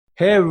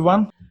Hey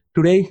everyone,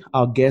 today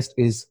our guest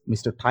is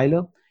Mr.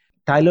 Tyler.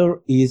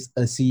 Tyler is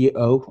a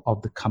CEO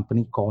of the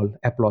company called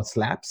Applause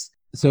Labs.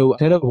 So,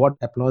 Tyler, what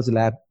Applause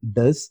Lab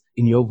does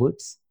in your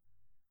words?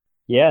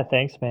 Yeah,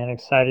 thanks, man.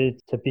 Excited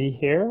to be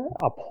here.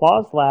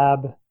 Applause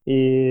Lab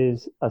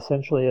is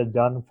essentially a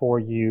done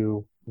for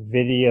you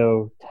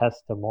video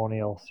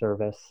testimonial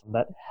service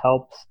that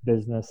helps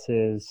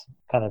businesses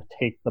kind of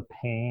take the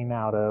pain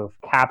out of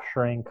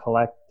capturing,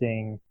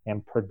 collecting,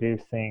 and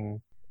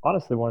producing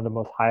honestly one of the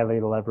most highly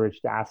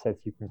leveraged assets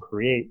you can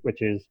create,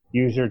 which is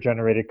user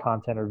generated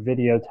content or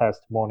video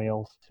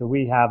testimonials. So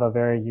we have a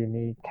very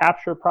unique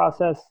capture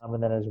process.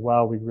 And then as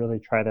well, we really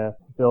try to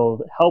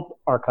help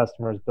our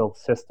customers build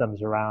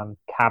systems around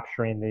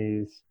capturing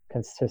these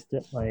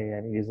consistently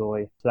and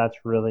easily. So that's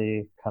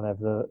really kind of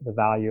the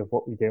value of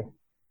what we do.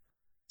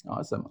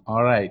 Awesome.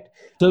 All right.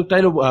 So,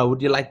 Tyler,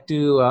 would you like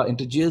to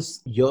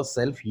introduce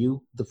yourself,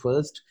 you the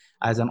first,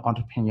 as an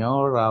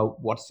entrepreneur?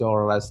 What's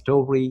your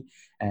story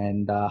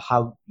and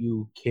how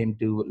you came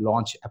to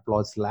launch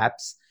Applause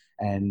Labs?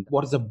 And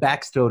what is the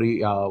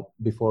backstory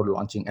before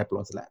launching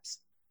Applause Labs?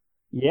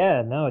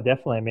 Yeah, no,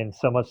 definitely. I mean,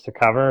 so much to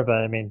cover, but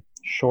I mean,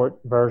 short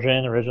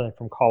version, originally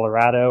from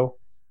Colorado,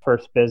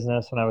 first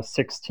business when I was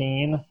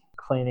 16,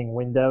 cleaning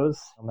windows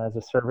as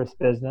a service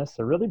business.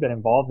 So really been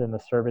involved in the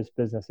service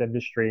business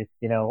industry,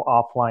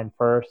 offline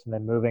first and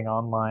then moving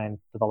online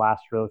for the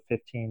last really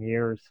 15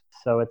 years.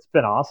 So it's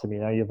been awesome.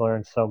 You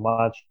learn so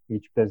much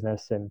each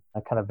business and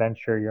a kind of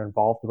venture you're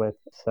involved with.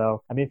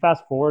 So, I mean,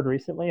 fast forward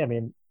recently,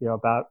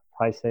 about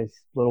I say a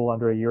little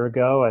under a year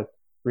ago, I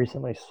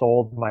recently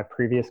sold my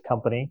previous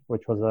company,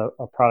 which was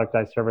a product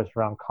I serviced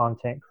around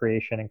content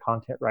creation and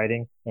content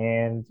writing.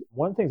 And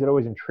one of the things that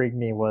always intrigued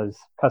me was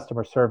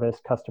customer service,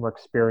 customer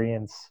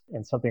experience,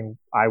 and something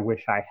I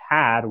wish I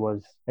had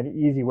was an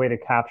easy way to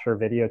capture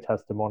video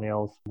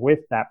testimonials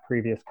with that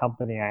previous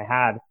company I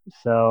had.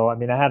 So, I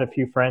mean, I had a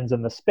few friends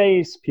in the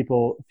space,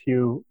 a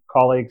few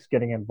colleagues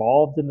getting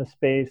involved in the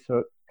space. So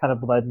it kind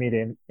of led me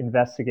to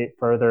investigate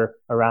further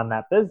around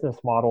that business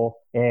model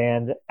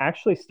and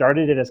actually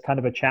started it as kind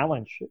of a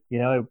challenge.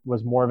 It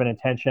was more of an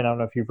intention. I don't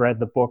know if you've read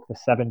the book, The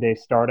 7-Day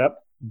Startup,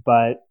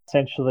 but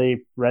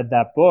essentially read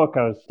that book.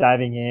 I was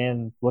diving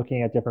in,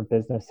 looking at different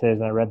businesses,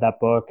 and I read that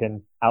book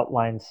and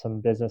outlined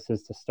some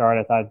businesses to start.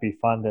 I thought it'd be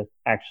fun to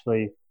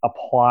actually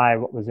apply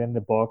what was in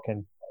the book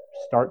and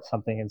start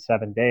something in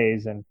 7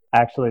 days. And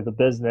actually, the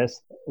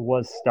business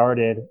was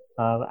started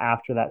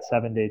after that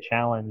 7-day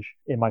challenge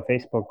in my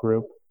Facebook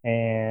group.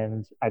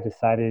 And I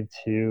decided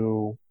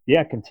to,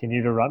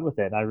 continue to run with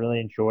it. I really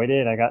enjoyed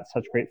it. I got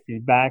such great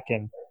feedback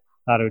and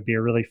thought it would be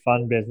a really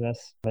fun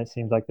business. It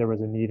seemed like there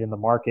was a need in the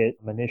market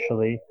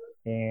initially.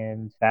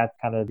 And that's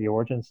kind of the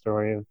origin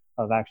story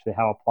of actually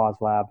how Applause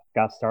Lab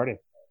got started.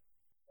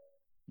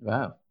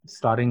 Wow.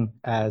 Starting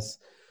as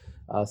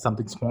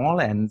something small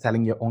and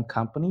selling your own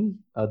company,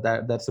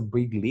 that's a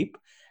big leap.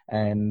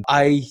 And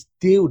I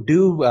do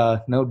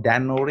know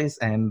Dan Norris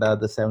and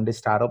the 7-Day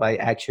Startup. I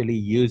actually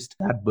used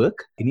that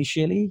book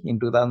initially in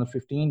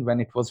 2015 when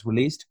it was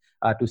released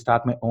to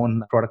start my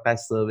own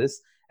productized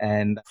service.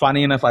 And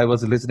funny enough, I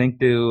was listening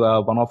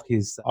to one of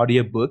his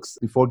audiobooks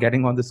before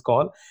getting on this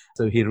call.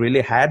 So he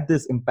really had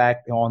this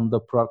impact on the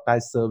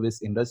productized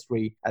service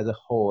industry as a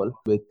whole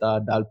with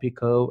Dal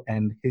Pico,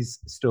 and his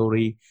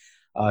story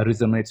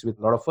resonates with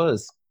a lot of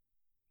us.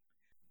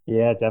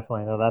 Yeah,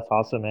 definitely. No, that's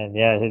awesome. And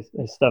yeah, his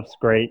stuff's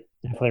great.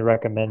 Definitely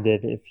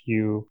recommended if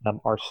you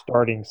are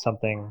starting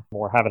something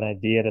or have an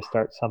idea to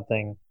start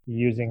something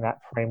using that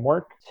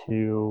framework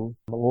to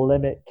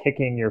limit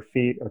kicking your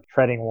feet or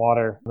treading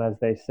water, as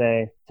they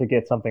say, to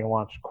get something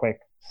launched quick.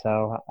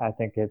 So I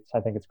think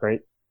it's great.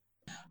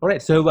 All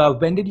right. So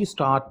when did you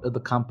start the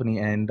company,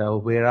 and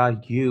where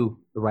are you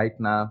right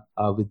now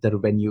with the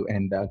revenue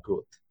and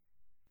growth?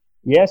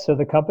 Yeah, so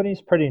the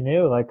company's pretty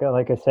new. Like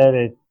I said,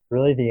 it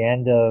really the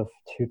end of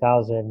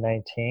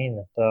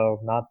 2019.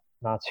 So not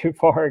too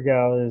far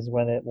ago is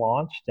when it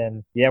launched.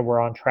 And yeah, we're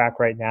on track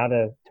right now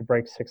to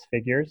break six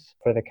figures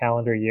for the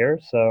calendar year.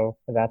 So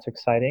that's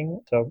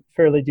exciting. So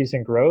fairly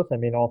decent growth. I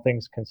mean, all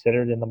things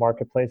considered in the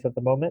marketplace at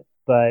the moment.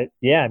 But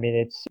yeah, I mean,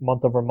 it's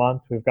month over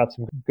month. We've got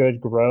some good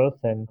growth,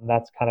 and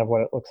that's kind of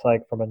what it looks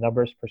like from a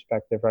numbers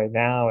perspective right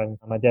now. And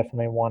I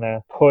definitely want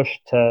to push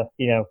to,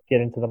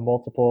 get into the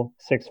multiple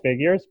six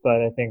figures.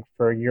 But I think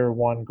for year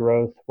one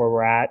growth where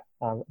we're at,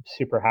 I'm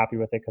super happy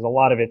with it because a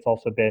lot of it's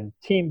also been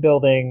team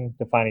building,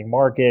 defining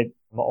market,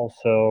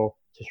 also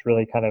just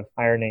really kind of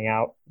ironing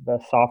out the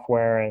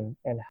software and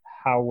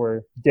how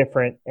we're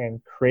different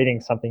and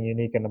creating something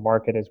unique in the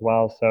market as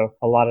well. So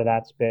a lot of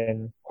that's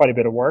been quite a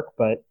bit of work,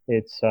 but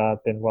it's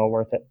been well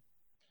worth it.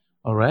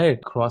 All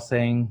right.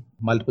 Crossing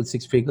multiple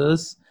six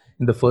figures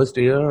in the first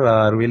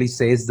year really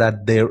says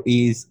that there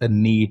is a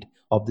need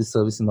of this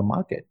service in the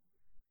market.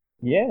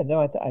 Yeah, no,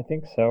 I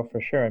think so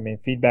for sure. I mean,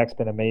 feedback's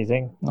been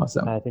amazing.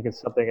 Awesome. I think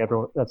it's something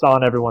that's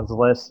on everyone's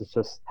list. It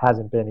just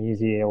hasn't been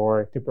easy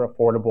or super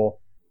affordable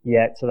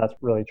yet. So that's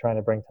really trying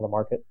to bring to the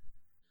market.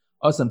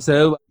 Awesome.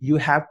 So you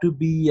have to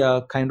be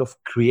kind of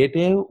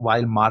creative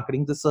while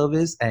marketing the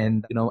service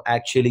and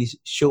actually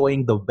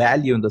showing the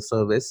value in the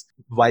service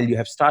while you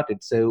have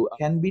started. So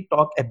can we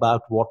talk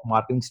about what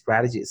marketing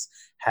strategies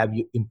have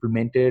you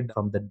implemented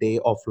from the day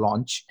of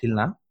launch till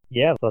now?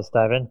 Yeah, let's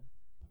dive in.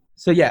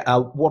 So yeah,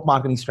 what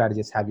marketing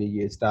strategies have you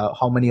used?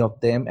 How many of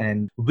them,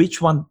 and which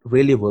one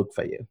really worked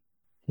for you?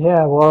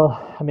 Yeah,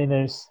 well, I mean,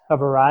 there's a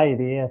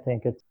variety. I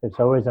think it's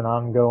always an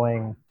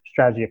ongoing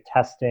strategy of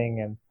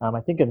testing, and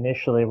I think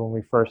initially when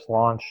we first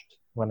launched,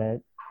 when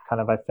it kind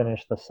of I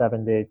finished the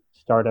 7-day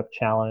startup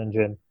challenge,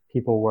 and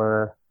people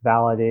were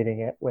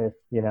validating it with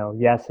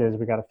yeses.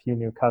 We got a few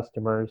new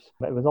customers.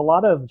 It was a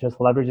lot of just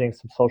leveraging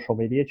some social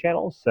media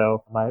channels.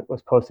 So I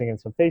was posting in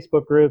some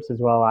Facebook groups as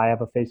well. I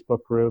have a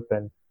Facebook group,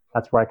 and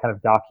that's where I kind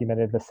of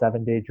documented the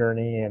 7-day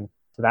journey, and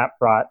so that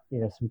brought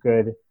some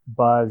good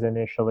buzz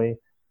initially.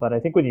 But I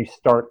think when you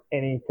start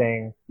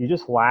anything, you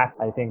just lack,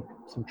 I think,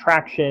 some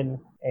traction.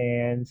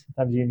 And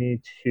sometimes you need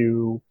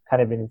to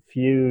kind of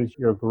infuse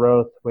your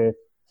growth with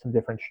some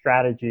different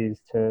strategies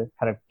to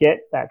kind of get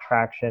that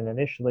traction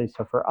initially.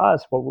 So for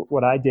us,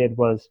 what I did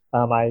was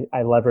I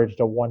leveraged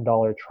a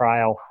 $1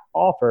 trial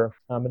offer.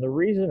 And the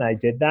reason I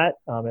did that,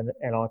 and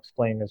I'll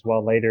explain as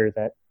well later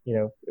that,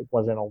 it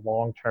wasn't a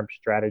long-term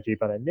strategy,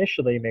 but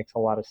initially it makes a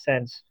lot of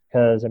sense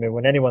because, I mean,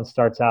 when anyone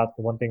starts out,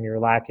 the one thing you're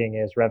lacking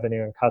is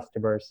revenue and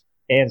customers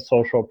and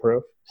social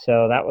proof.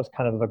 So that was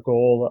kind of the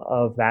goal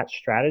of that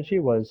strategy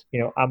was,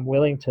 I'm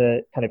willing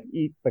to kind of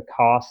eat the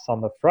costs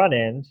on the front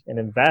end and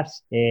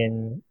invest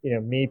in,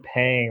 me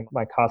paying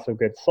my cost of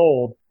goods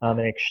sold in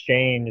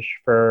exchange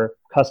for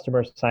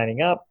customers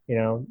signing up.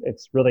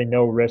 It's really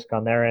no risk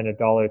on their end, a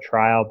 $1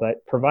 trial,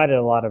 but provided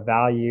a lot of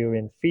value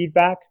in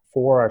feedback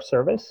for our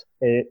service.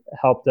 It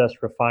helped us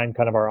refine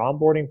kind of our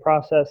onboarding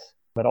process,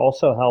 but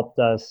also helped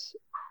us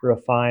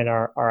refine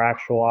our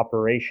actual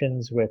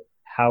operations with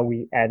how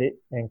we edit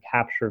and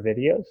capture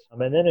videos.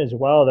 And then as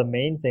well, the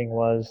main thing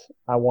was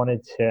I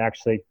wanted to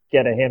actually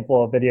get a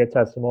handful of video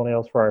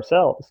testimonials for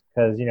ourselves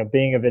because,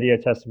 being a video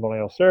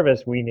testimonial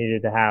service, we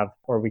needed to have,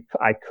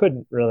 I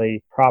couldn't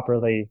really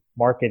properly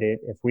market it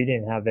if we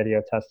didn't have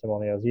video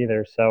testimonials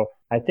either. So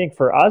I think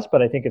for us,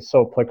 but I think it's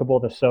so applicable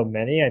to so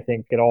many, I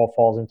think it all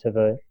falls into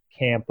the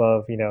camp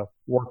of,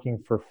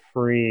 working for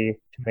free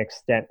to an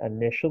extent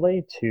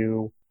initially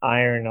to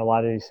iron a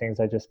lot of these things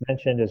I just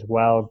mentioned as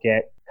well,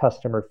 get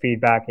customer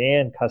feedback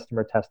and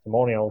customer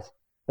testimonials.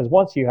 Because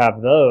once you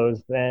have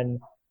those, then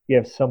you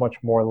have so much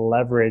more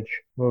leverage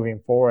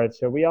moving forward.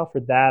 So we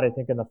offered that. I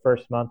think in the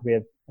first month, we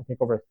had,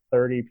 over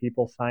 30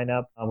 people sign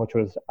up, which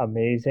was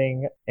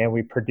amazing. And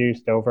we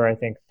produced over,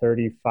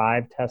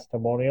 35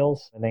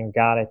 testimonials and then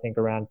got,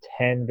 around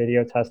 10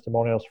 video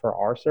testimonials for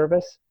our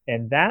service.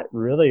 And that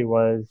really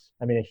was,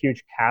 a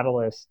huge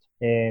catalyst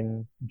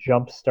in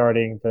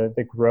jump-starting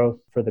the growth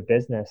for the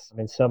business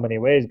in so many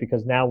ways,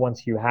 because now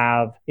once you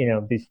have,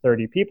 these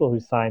 30 people who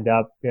signed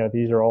up,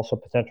 these are also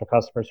potential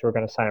customers who are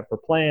going to sign up for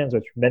plans,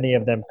 which many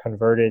of them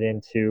converted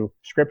into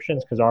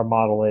subscriptions because our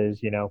model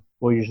is,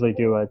 we'll usually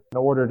do an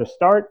order to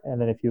start. And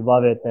then if you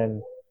love it,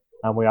 then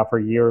we offer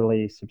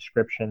yearly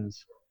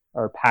subscriptions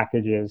or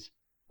packages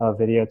of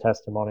video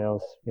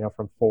testimonials,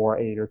 from 4,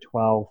 8, or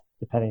 12,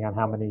 depending on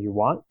how many you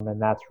want.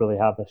 And that's really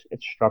how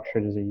it's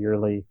structured as a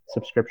yearly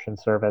subscription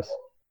service.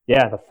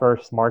 Yeah, the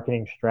first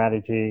marketing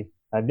strategy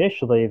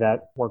initially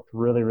that worked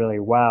really, really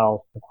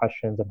well. The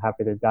questions, I'm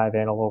happy to dive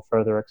in a little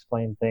further,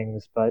 explain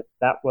things, but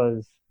that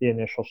was the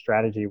initial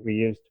strategy we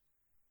used.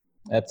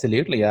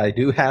 Absolutely. I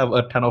do have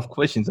a ton of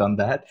questions on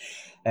that.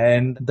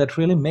 And that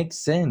really makes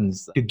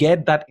sense. To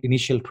get that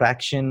initial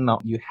traction,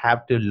 you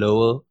have to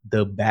lower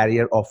the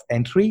barrier of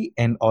entry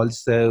and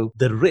also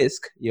the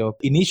risk your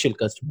initial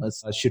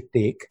customers should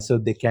take. So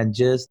they can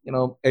just,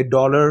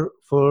 $1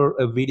 for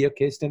a video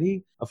case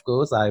study. Of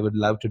course, I would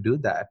love to do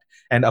that.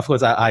 And of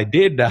course, I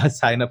did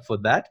sign up for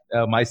that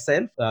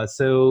myself.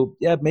 So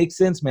yeah, it makes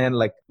sense, man.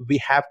 Like we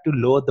have to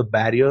lower the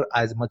barrier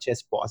as much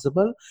as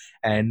possible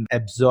and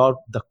absorb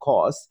the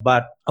cost.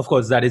 But of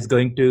course, that is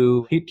going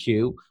to hit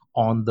you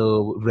on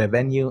the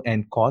revenue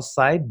and cost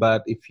side.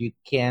 But if you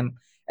can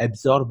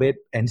absorb it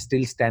and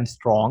still stand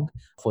strong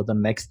for the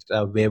next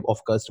wave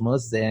of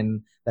customers,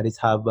 then that is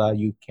how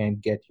you can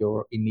get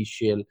your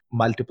initial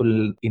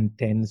multiple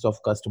intents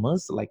of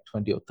customers, like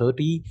 20 or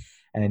 30,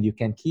 and you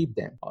can keep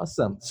them.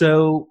 Awesome.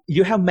 So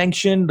you have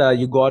mentioned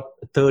you got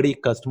 30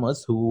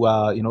 customers who,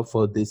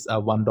 for this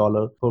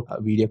 $1 per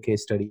video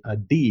case study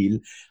deal.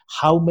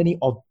 How many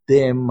of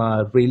them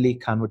really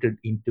converted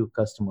into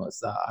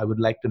customers? I would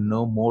like to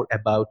know more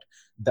about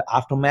the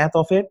aftermath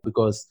of it,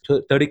 because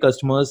 30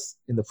 customers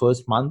in the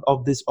first month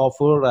of this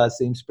offer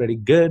seems pretty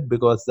good,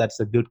 because that's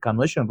a good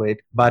conversion rate.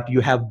 But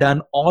you have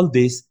done all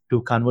this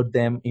to convert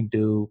them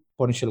into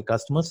potential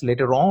customers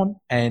later on,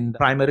 and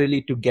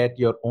primarily to get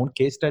your own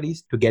case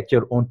studies, to get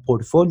your own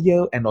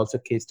portfolio, and also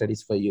case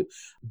studies for you,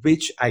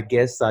 which I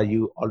guess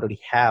you already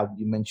have.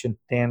 You mentioned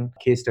 10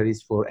 case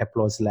studies for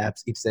Applause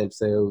Labs itself,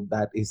 so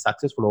that is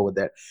successful over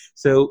there.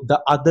 So the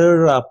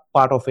other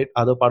part of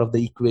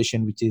the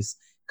equation, which is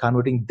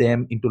converting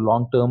them into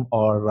long-term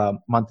or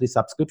monthly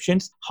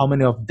subscriptions. How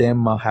many of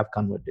them have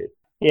converted?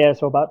 Yeah,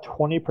 so about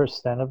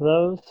 20% of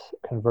those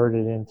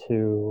converted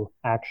into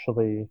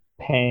actually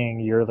paying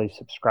yearly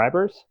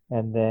subscribers.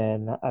 And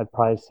then I'd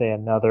probably say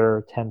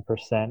another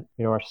 10%,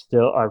 are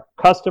still our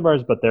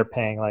customers, but they're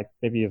paying like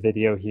maybe a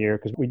video here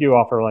because we do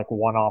offer like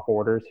one-off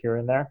orders here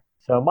and there.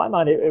 So in my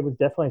mind, it was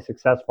definitely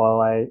successful.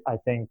 I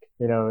think,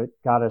 it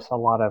got us a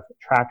lot of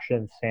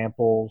traction,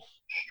 samples,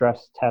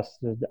 stress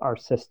tested our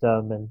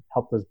system and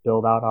helped us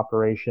build out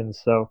operations.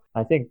 So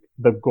I think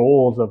the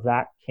goals of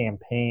that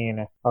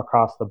campaign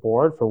across the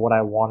board for what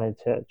I wanted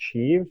to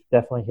achieve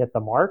definitely hit the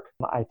mark.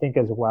 I think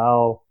as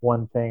well,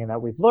 one thing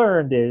that we've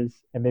learned is,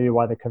 and maybe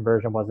why the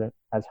conversion wasn't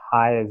as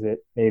high as it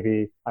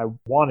maybe I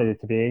wanted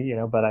it to be,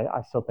 but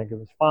I still think it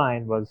was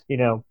fine, was,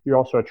 you're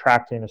also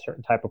attracting a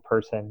certain type of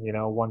person,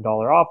 $1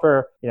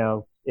 offer,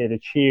 it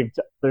achieved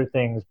other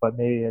things, but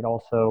maybe it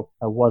also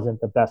wasn't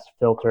the best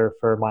filter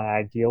for my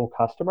ideal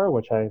customer,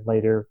 which I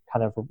later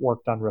kind of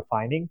worked on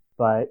refining.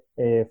 But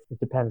if it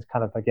depends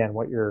kind of, again,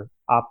 what you're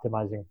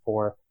optimizing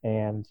for.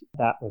 And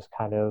that was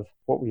kind of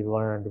what we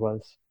learned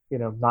was,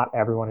 not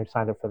everyone who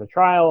signed up for the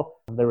trial.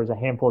 There was a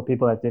handful of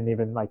people that didn't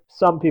even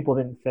some people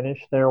didn't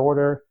finish their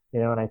order,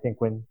 and I think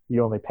when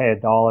you only pay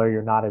 $1,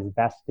 you're not as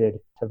vested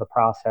to the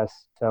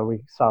process. So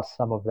we saw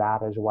some of that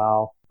as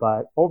well.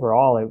 But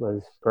overall, it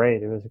was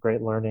great. It was a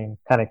great learning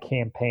kind of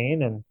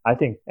campaign. And I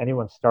think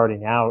anyone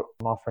starting out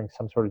offering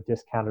some sort of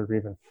discounted or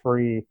even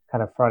free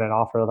kind of front end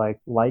offer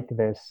like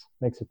this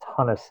makes a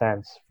ton of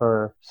sense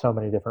for so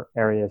many different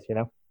areas,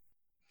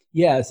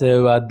 Yeah,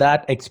 so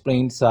that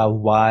explains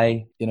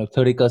why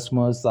 30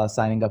 customers are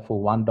signing up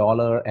for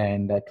 $1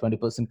 and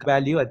 20%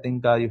 value. I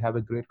think you have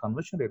a great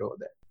conversion rate over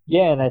there.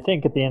 Yeah, and I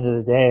think at the end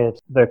of the day, it's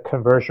the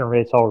conversion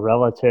rate's all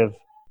relative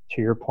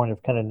to your point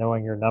of kind of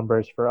knowing your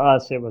numbers. For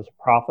us, it was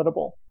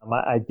profitable.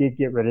 I did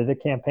get rid of the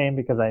campaign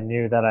because I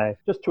knew that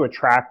just to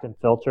attract and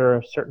filter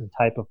a certain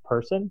type of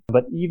person.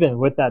 But even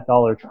with that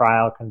 $1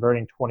 trial,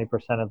 converting 20%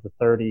 of the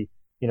 30,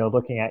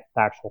 looking at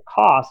the actual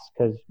costs,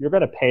 because you're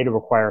going to pay to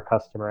acquire a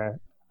customer.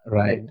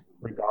 Right.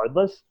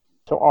 Regardless.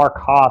 So our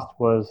cost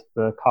was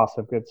the cost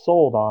of goods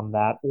sold on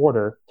that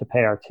order to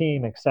pay our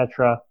team,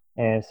 etc.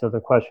 And so the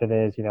question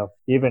is,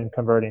 even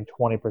converting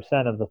 20%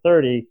 of the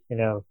 30,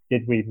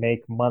 did we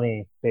make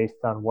money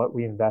based on what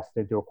we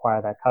invested to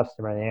acquire that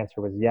customer? And the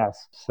answer was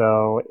yes.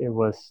 So it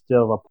was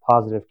still a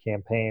positive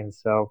campaign.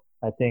 So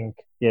I think,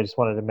 just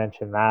wanted to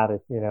mention that,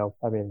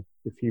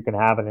 if you can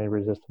have an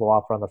irresistible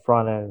offer on the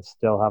front end and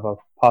still have a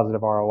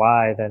positive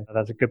ROI, then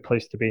that's a good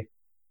place to be.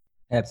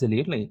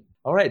 Absolutely.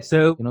 All right.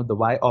 So, the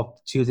why of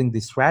choosing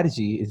this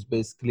strategy is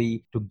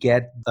basically to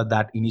get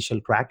that initial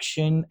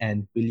traction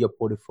and build your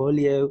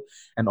portfolio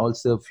and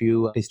also a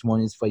few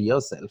testimonials for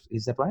yourself.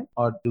 Is that right?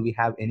 Or do we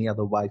have any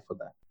other why for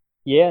that?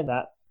 Yeah,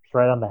 that's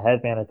right on the head,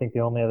 man. I think the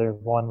only other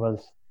one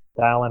was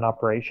dial in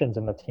operations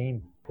and the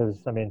team.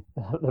 Because,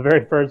 the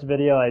very first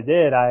video I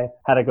did, I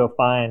had to go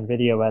find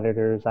video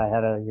editors. I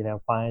had to,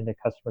 find a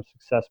customer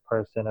success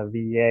person, a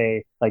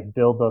VA,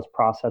 build those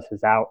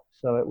processes out.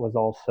 So it was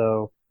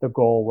also, the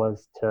goal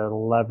was to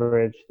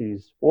leverage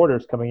these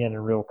orders coming in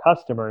and real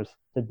customers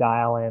to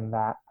dial in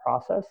that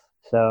process.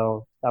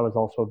 So that was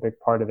also a big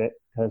part of it,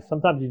 because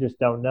sometimes you just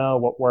don't know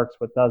what works,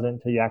 what doesn't,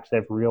 until you actually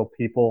have real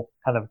people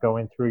kind of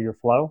going through your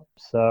flow.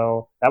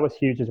 So that was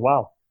huge as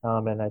well.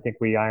 And I think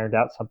we ironed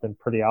out something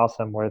pretty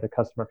awesome where the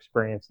customer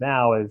experience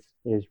now is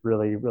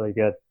really, really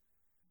good.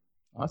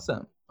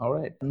 Awesome. All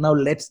right. Now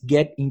let's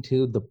get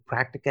into the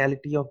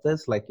practicality of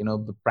this,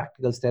 the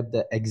practical step,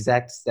 the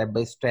exact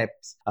step-by-step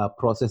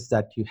process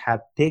that you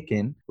have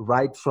taken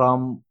right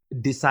from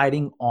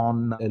deciding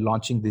on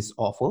launching this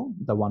offer,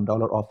 the $1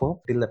 offer,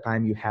 till the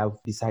time you have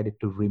decided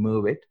to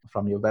remove it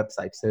from your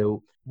website.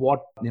 So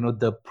what,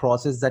 the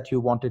process that you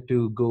wanted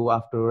to go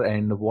after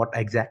and what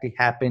exactly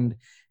happened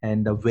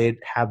and where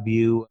have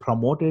you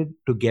promoted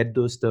to get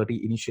those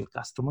 30 initial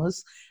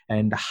customers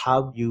and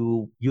how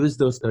you use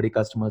those 30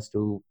 customers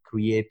to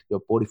create your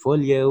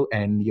portfolio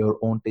and your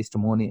own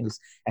testimonials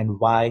and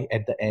why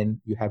at the end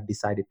you have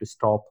decided to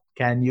stop.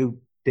 Can you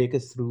take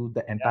us through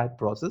the entire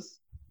process?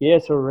 Yeah,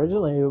 so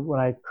originally when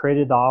I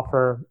created the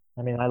offer,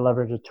 I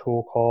leveraged a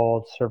tool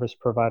called Service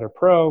Provider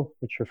Pro,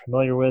 which you're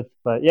familiar with.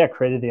 But yeah,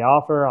 created the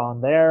offer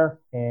on there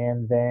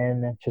and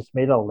then just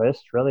made a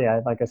list. Really,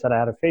 like I said, I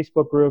had a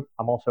Facebook group.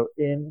 I'm also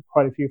in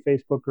quite a few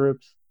Facebook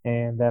groups.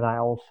 And then I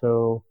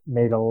also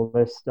made a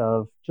list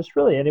of just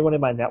really anyone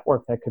in my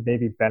network that could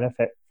maybe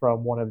benefit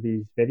from one of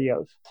these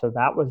videos. So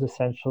that was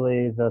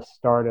essentially the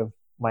start of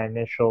my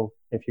initial,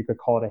 if you could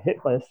call it a hit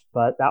list,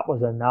 but that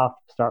was enough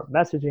to start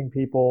messaging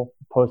people,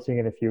 posting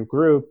in a few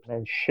groups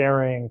and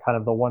sharing kind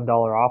of the $1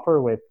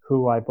 offer with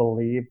who I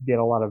believe get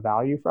a lot of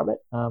value from it.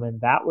 And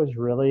that was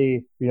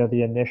really,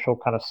 the initial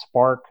kind of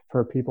spark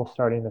for people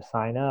starting to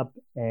sign up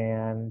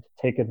and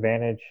take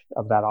advantage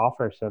of that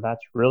offer. So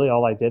that's really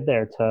all I did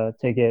there to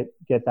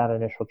get that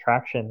initial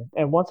traction.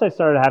 And once I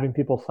started having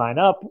people sign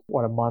up,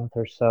 a month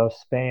or so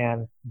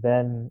span,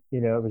 then,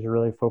 it was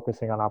really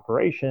focusing on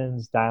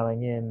operations,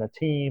 dialing in the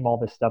team, all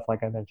this stuff like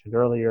like I mentioned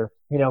earlier,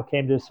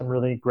 came to some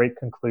really great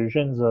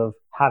conclusions of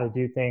how to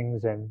do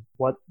things and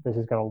what this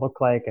is going to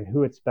look like and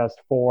who it's best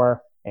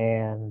for.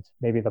 And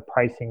maybe the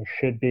pricing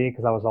should be,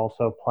 because I was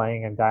also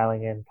playing and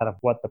dialing in kind of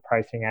what the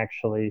pricing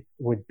actually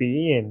would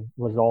be and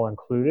was all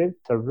included.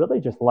 So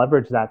really just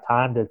leverage that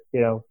time to,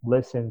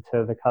 listen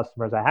to the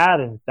customers I had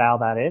and dial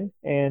that in.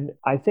 And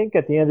I think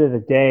at the end of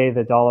the day,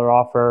 the dollar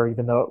offer,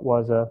 even though it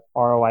was a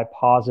ROI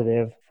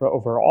positive for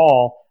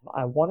overall,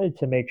 I wanted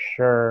to make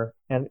sure,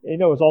 and it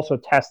was also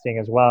testing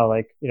as well,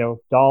 like,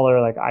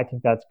 dollar, like I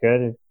think that's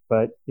good.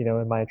 But,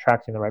 am I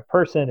attracting the right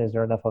person? Is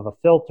there enough of a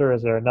filter?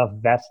 Is there enough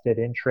vested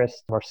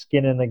interest or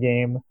skin in the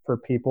game for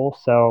people?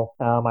 So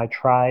I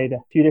tried a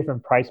few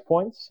different price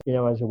points,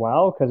 as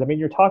well. Because,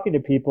 you're talking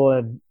to people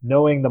and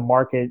knowing the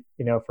market,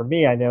 for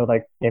me, I know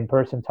like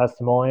in-person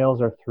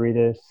testimonials are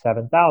 3,000 to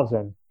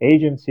 7,000.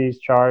 Agencies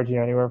charge,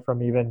 anywhere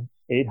from even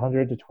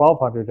 800 to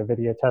 1,200 a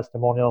video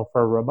testimonial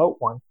for a remote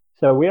one.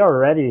 So we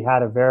already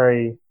had a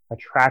very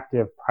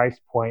attractive price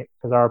point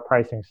because our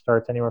pricing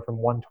starts anywhere from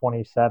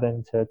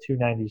 $127 to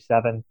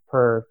 $297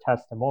 per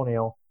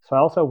testimonial. So I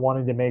also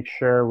wanted to make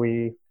sure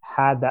we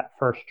had that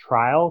first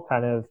trial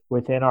kind of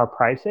within our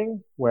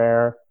pricing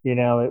where,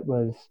 it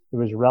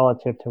was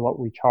relative to what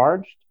we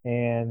charged,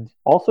 and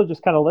also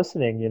just kind of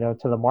listening,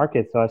 to the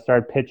market. So I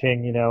started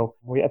pitching,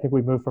 I think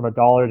we moved from $1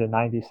 to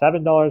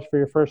 $97 for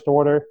your first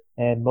order.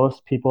 And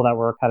most people that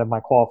were kind of my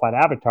qualified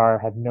avatar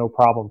had no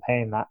problem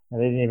paying that.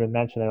 And they didn't even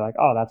mention, they're like,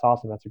 oh, that's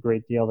awesome. That's a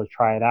great deal to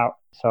try it out.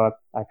 So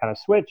I kind of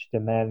switched,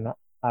 and then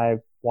I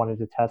wanted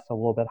to test a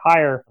little bit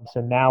higher.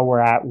 So now we're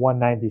at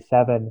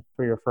 $197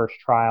 for your first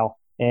trial.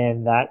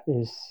 And that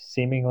is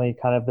seemingly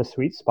kind of the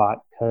sweet spot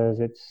because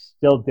it's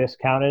still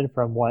discounted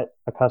from what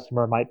a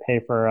customer might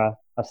pay for a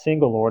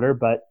single order,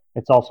 but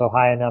it's also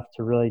high enough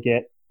to really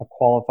get a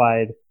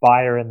qualified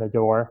buyer in the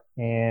door.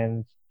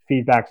 And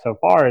feedback so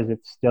far is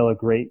it's still a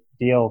great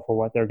deal for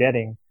what they're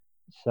getting.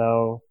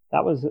 So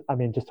that was,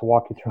 just to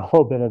walk you through a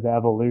little bit of the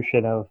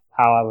evolution of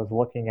how I was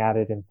looking at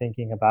it and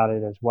thinking about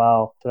it as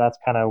well. So that's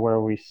kind of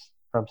where we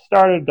from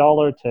started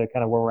dollar to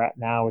kind of where we're at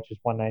now, which is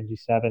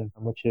 $197,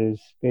 which is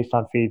based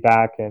on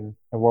feedback and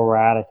where we're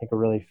at. I think a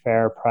really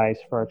fair price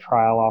for a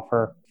trial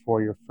offer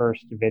for your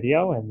first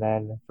video. And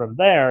then from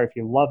there, if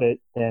you love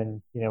it,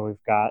 then, we've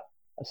got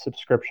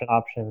subscription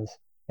options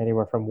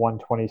anywhere from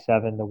 $127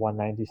 to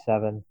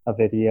 $197 a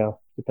video,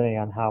 depending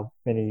on how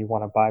many you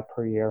want to buy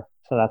per year.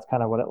 So that's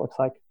kind of what it looks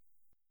like.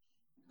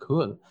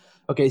 Cool.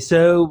 Okay,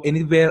 so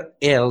anywhere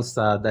else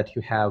that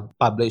you have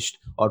published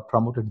or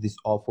promoted this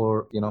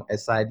offer,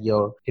 aside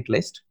your hit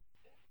list?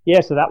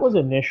 Yeah, so that was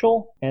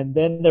initial. And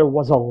then there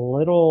was a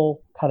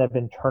little kind of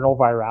internal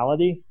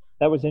virality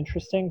that was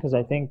interesting because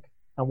I think,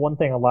 and one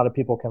thing a lot of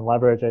people can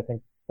leverage, I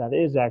think that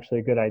is actually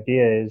a good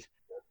idea, is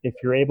if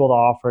you're able to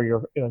offer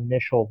your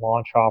initial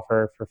launch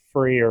offer for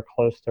free or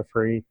close to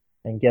free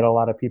and get a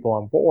lot of people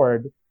on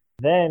board,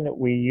 then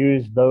we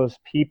use those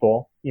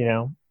people,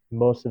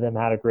 most of them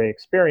had a great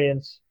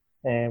experience,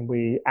 and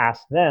we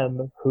asked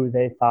them who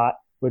they thought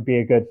would be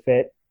a good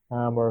fit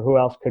or who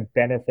else could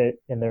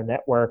benefit in their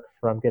network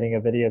from getting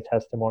a video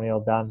testimonial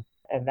done.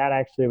 And that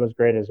actually was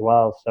great as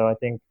well. So I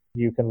think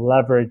you can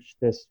leverage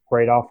this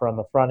great offer on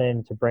the front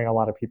end to bring a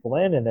lot of people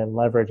in, and then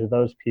leverage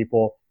those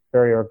people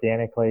very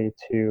organically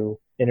to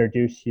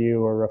introduce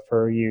you or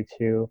refer you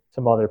to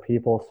some other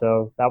people.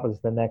 So that was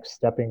the next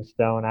stepping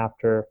stone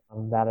after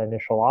that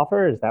initial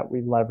offer, is that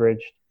we leveraged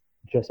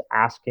just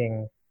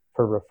asking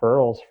for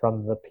referrals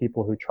from the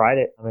people who tried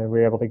it. We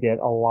were able to get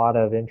a lot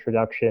of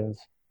introductions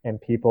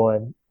and people,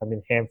 and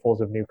handfuls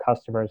of new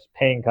customers,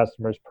 paying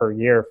customers per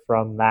year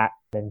from that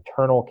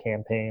internal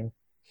campaign.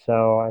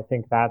 So I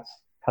think that's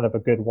kind of a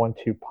good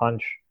 1-2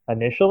 punch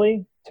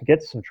initially to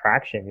get some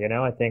traction.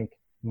 I think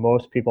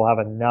most people have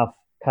enough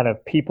kind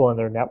of people in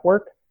their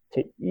network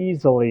to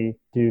easily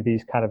do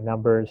these kind of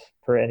numbers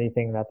for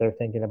anything that they're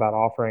thinking about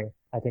offering.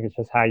 I think it's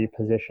just how you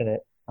position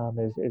it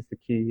is the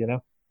key,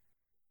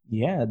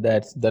 Yeah,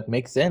 that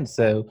makes sense.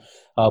 So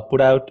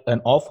put out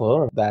an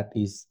offer that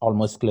is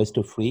almost close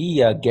to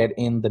free, get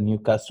in the new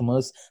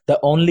customers. The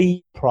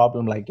only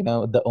problem,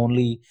 the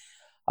only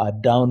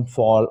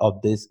downfall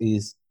of this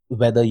is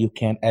whether you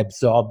can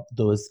absorb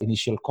those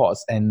initial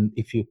costs. And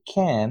if you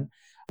can,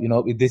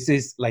 this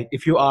is like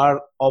if you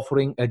are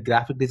offering a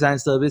graphic design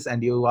service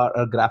and you are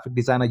a graphic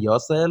designer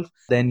yourself,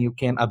 then you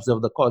can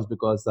absorb the cost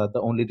because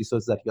the only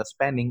resource that you're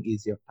spending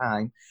is your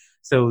time.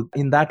 So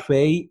in that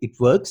way, it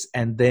works.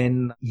 And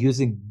then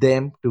using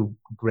them to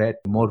get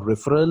more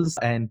referrals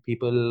and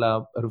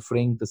people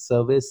referring the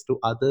service to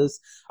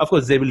others. Of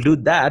course, they will do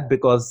that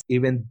because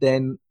even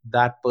then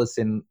that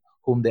person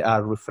whom they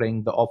are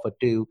referring the offer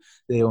to,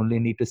 they only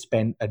need to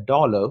spend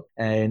 $1.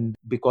 And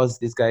because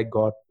this guy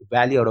got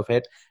value out of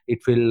it, it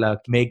will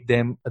make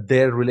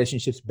their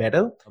relationships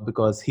better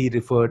because he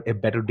referred a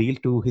better deal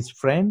to his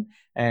friend.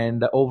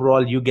 And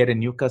overall, you get a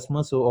new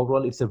customer. So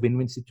overall, it's a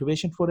win-win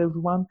situation for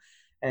everyone.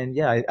 And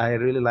yeah, I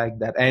really like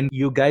that. And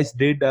you guys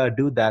did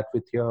do that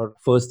with your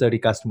first 30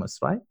 customers,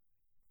 right?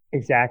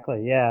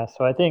 Exactly. Yeah.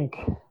 So I think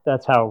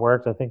that's how it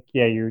works. I think,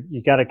 yeah,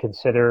 you got to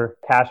consider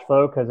cash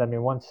flow because, I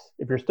mean,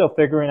 if you're still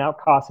figuring out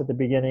costs at the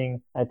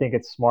beginning, I think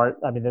it's smart.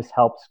 I mean, this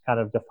helps kind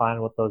of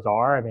define what those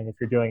are. I mean, if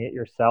you're doing it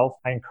yourself,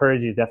 I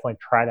encourage you to definitely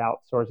try to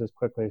outsource as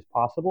quickly as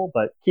possible,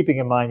 but keeping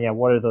in mind, yeah,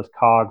 what are those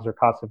COGS or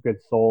cost of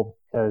goods sold?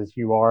 Because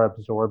you are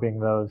absorbing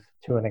those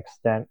to an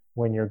extent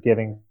when you're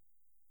giving.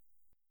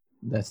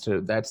 That's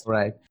true. That's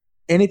right.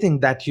 Anything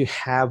that you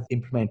have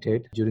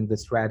implemented during the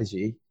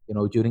strategy,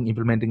 during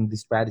implementing the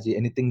strategy,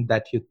 anything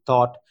that you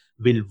thought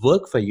will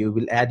work for you,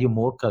 will add you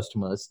more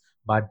customers,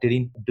 but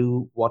didn't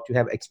do what you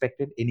have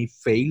expected? Any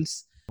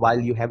fails while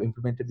you have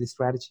implemented this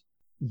strategy?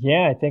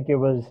 Yeah, I think it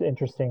was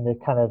interesting to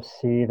kind of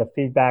see the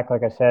feedback.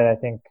 Like I said, I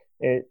think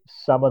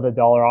some of the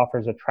dollar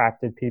offers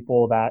attracted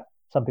people that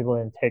some people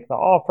didn't take the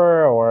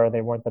offer or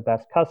they weren't the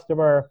best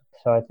customer.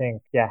 So I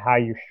think, yeah, how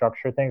you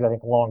structure things, I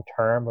think long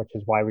term, which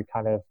is why we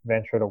kind of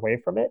ventured away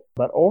from it.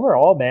 But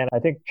overall, man, I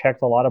think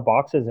checked a lot of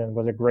boxes and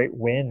was a great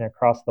win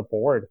across the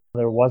board.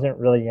 There wasn't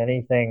really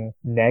anything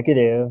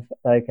negative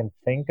that I can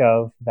think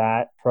of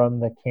that from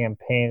the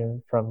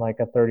campaign, from like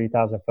a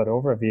 30,000 foot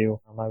overview.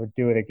 I would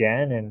do it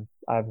again. And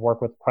I've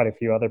worked with quite a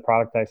few other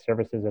productized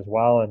services as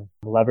well. And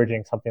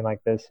leveraging something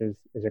like this is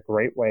a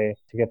great way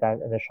to get that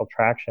initial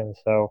traction.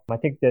 So I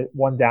think that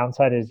one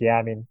downside is, yeah,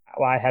 I mean,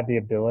 I had the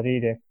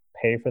ability to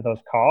pay for those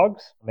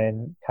COGS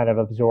and kind of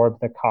absorb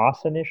the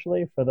costs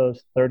initially for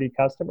those 30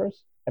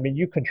 customers. I mean,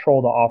 you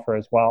control the offer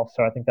as well.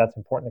 So I think that's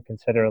important to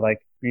consider. Like,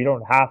 you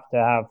don't have to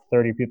have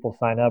 30 people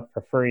sign up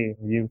for free.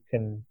 You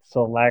can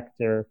select,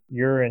 or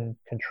you're in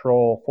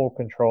control, full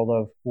control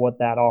of what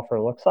that offer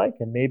looks like.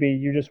 And maybe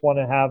you just want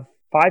to have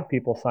 5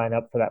 people sign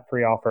up for that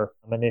free offer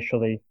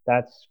initially.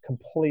 That's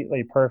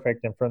completely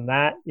perfect. And from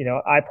that,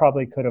 I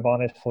probably could have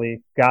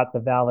honestly got the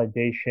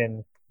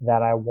validation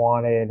that I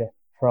wanted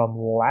from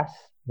less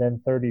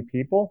than 30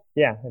 people.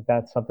 Yeah,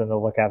 that's something to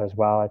look at as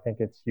well. I think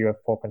you have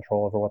full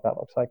control over what that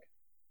looks like.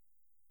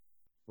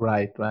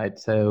 Right, right.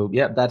 So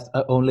yeah, that's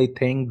the only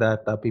thing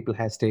that people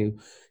has to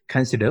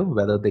consider,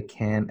 whether they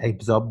can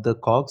absorb the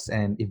costs,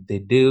 and if they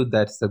do,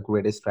 that's the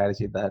greatest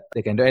strategy that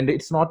they can do. And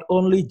it's not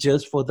only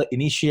just for the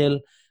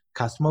initial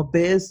customer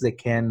base; they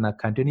can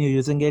continue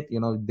using it.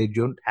 They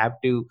don't have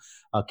to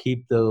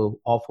keep the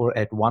offer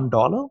at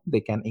 $1. They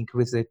can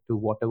increase it to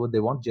whatever they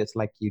want, just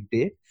like you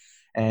did,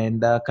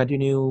 and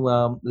continue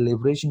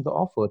leveraging the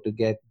offer to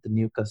get the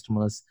new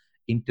customers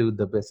into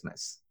the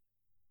business.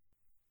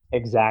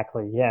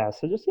 Exactly. Yeah.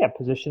 So just, yeah,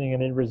 positioning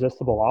an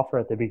irresistible offer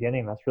at the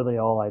beginning. That's really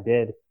all I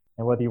did.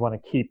 And whether you want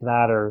to keep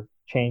that or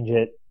change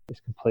it is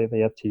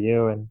completely up to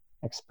you, and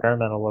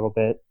experiment a little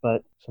bit.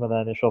 But some of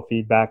that initial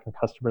feedback and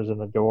customers in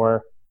the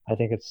door, I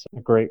think it's a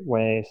great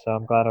way. So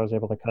I'm glad I was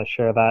able to kind of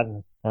share that.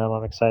 And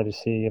I'm excited to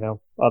see,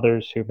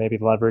 others who maybe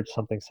leverage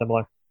something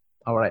similar.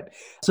 All right.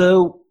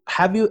 So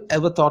have you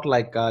ever thought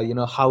like,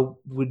 how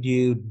would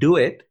you do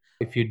it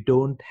if you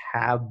don't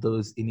have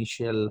those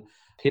initial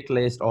hit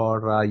list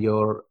or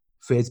your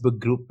Facebook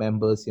group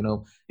members?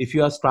 If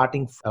you are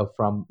starting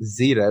from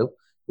zero,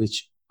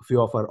 which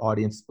few of our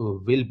audience will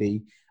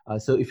be.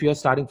 So if you're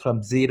starting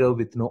from zero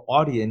with no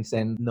audience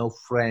and no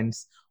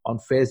friends on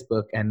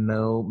Facebook and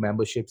no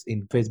memberships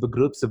in Facebook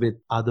groups with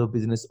other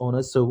business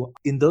owners. So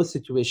in those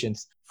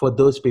situations, for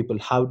those people,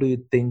 how do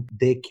you think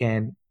they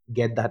can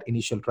get that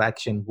initial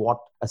traction? What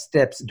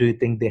steps do you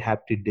think they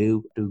have to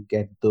do to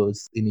get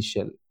those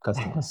initial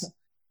customers?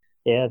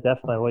 Yeah,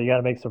 definitely. Well, you got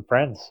to make some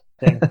friends.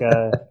 I think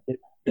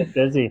get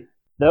busy.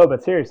 No,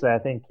 but seriously, I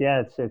think,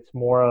 yeah, it's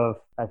more of,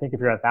 I think if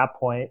you're at that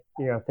point,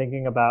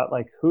 thinking about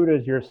like, who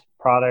does your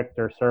product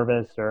or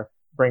service or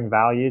bring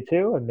value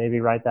to, and maybe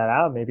write that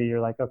out. Maybe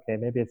you're like, okay,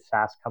 maybe it's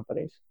SaaS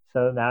companies.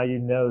 So now you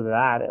know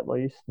that at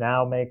least.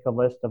 Now make a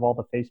list of all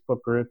the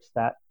Facebook groups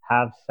that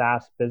have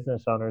SaaS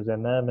business owners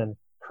in them and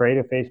create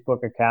a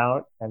Facebook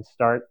account and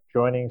start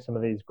joining some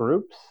of these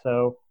groups.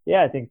 So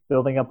yeah, I think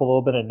building up a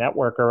little bit of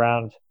network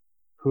around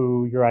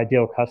who your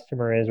ideal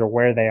customer is or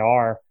where they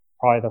are,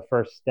 probably the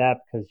first step,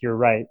 because you're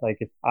right. Like,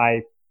 if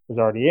I was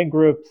already in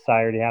groups,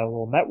 I already had a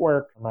little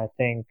network. And I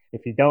think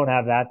if you don't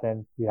have that,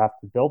 then you have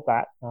to build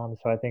that. So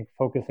I think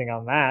focusing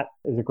on that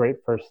is a great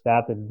first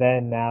step. And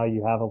then now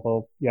you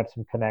have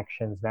some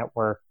connections,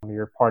 network.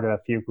 You're part of a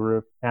few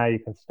groups. Now you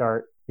can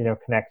start,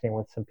 connecting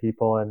with some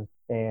people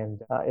and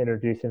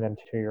introducing them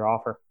to your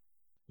offer.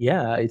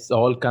 Yeah, it's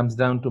all comes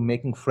down to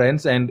making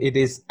friends, and it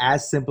is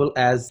as simple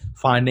as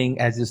finding,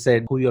 as you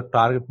said, who your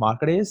target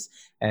market is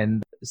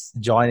and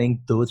joining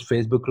those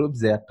Facebook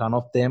groups. There are a ton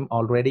of them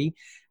already,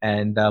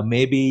 and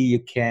maybe you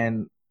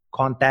can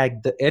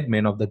contact the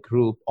admin of the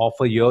group,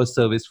 offer your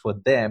service for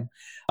them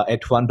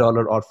at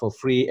 $1 or for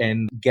free,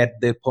 and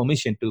get their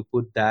permission to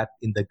put that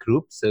in the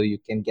group so you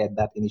can get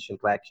that initial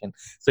traction.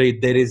 So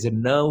there is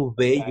no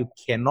way you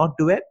cannot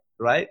do it,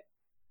 right?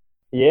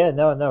 Yeah,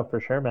 no, for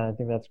sure, man. I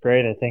think that's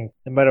great. I think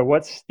no matter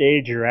what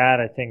stage you're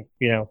at, I think,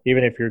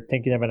 even if you're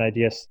thinking of an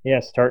idea, yeah,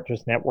 start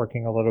just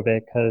networking a little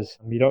bit, because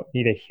you don't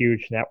need a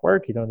huge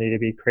network. You don't need to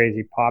be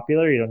crazy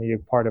popular. You don't need to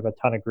be part of a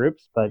ton of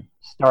groups, but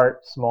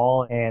start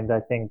small. And I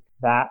think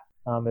that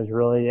is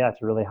really,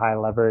 it's a really high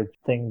leverage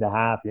thing to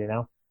have,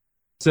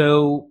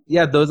 So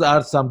yeah, those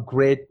are some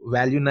great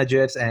value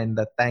nuggets, and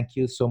thank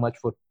you so much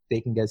for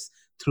taking us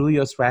through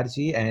your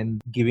strategy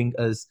and giving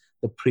us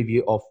the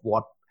preview of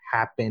what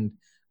happened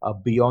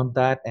beyond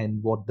that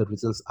and what the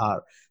results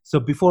are. So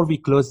before we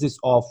close this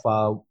off,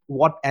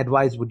 what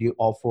advice would you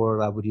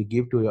offer, would you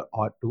give to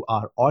to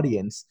our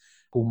audience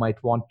who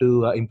might want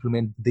to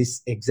implement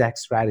this exact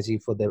strategy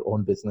for their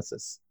own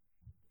businesses?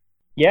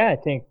 Yeah, I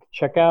think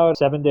check out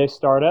 7-Day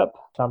Startup,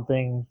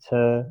 something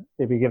to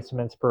maybe give some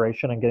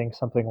inspiration on getting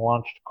something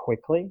launched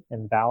quickly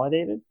and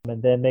validated.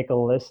 And then make a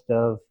list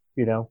of,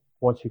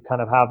 once you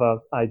kind of have an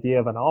idea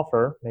of an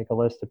offer, make a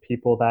list of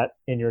people that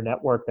in your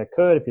network that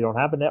could. If you don't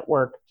have a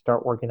network,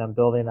 start working on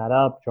building that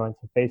up, join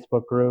some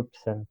Facebook groups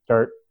and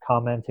start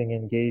commenting,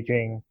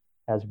 engaging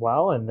as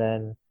well. And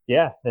then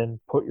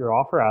put your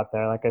offer out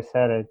there. Like I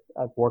said,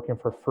 working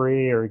for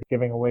free or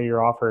giving away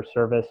your offer or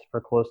service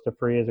for close to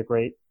free is a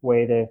great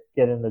way to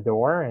get in the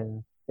door,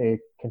 and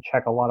it can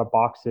check a lot of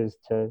boxes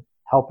to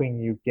helping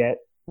you get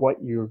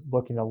what you're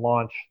looking to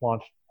launch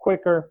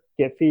quicker,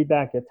 get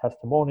feedback, get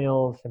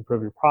testimonials,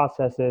 improve your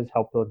processes,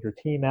 help build your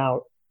team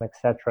out,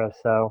 etc.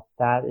 So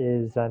that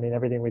is,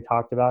 everything we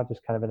talked about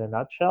just kind of in a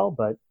nutshell,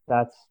 but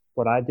that's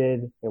what I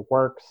did. It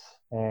works.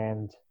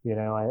 And,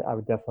 I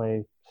would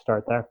definitely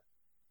start there.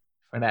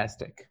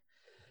 Fantastic.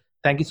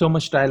 Thank you so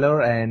much,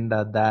 Tyler. And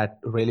that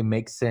really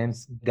makes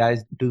sense.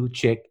 Guys, do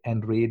check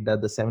and read The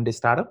 7-Day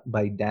Startup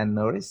by Dan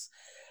Norris.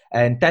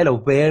 And Tyler,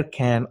 where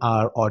can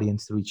our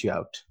audience reach you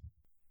out?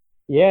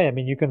 Yeah,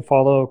 you can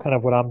follow kind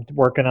of what I'm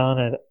working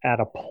on at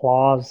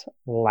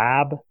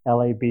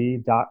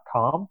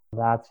applauselab.com.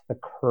 That's the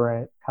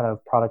current kind of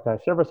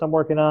productized service I'm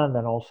working on.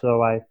 Then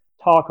also I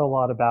talk a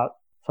lot about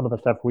some of the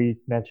stuff we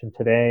mentioned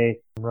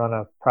today, run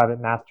a private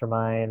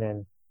mastermind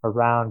and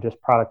around just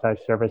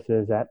productized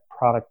services at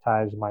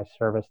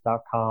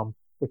productizemyservice.com,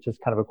 which is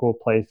kind of a cool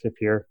place if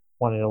you're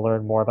wanting to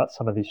learn more about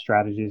some of these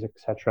strategies,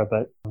 etc.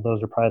 But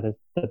those are probably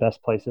the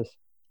best places.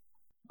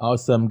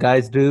 Awesome.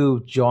 Guys,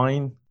 do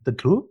join the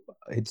group.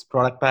 It's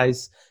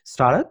Productize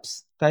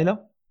Startups, Tyler?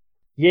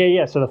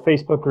 Yeah. So the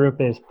Facebook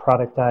group is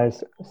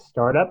Productize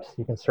Startups.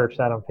 You can search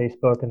that on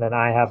Facebook. And then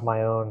I have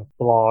my own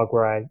blog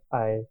where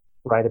I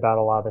write about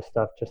a lot of this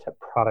stuff just at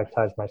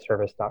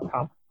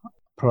productizemyservice.com.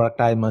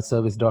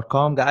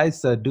 Productizemyservice.com.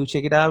 Guys, do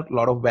check it out. A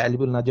lot of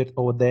valuable nuggets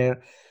over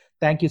there.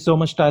 Thank you so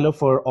much, Tyler,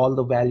 for all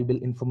the valuable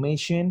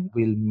information.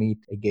 We'll meet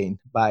again.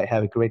 Bye.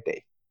 Have a great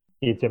day.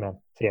 You too, man.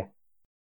 See ya.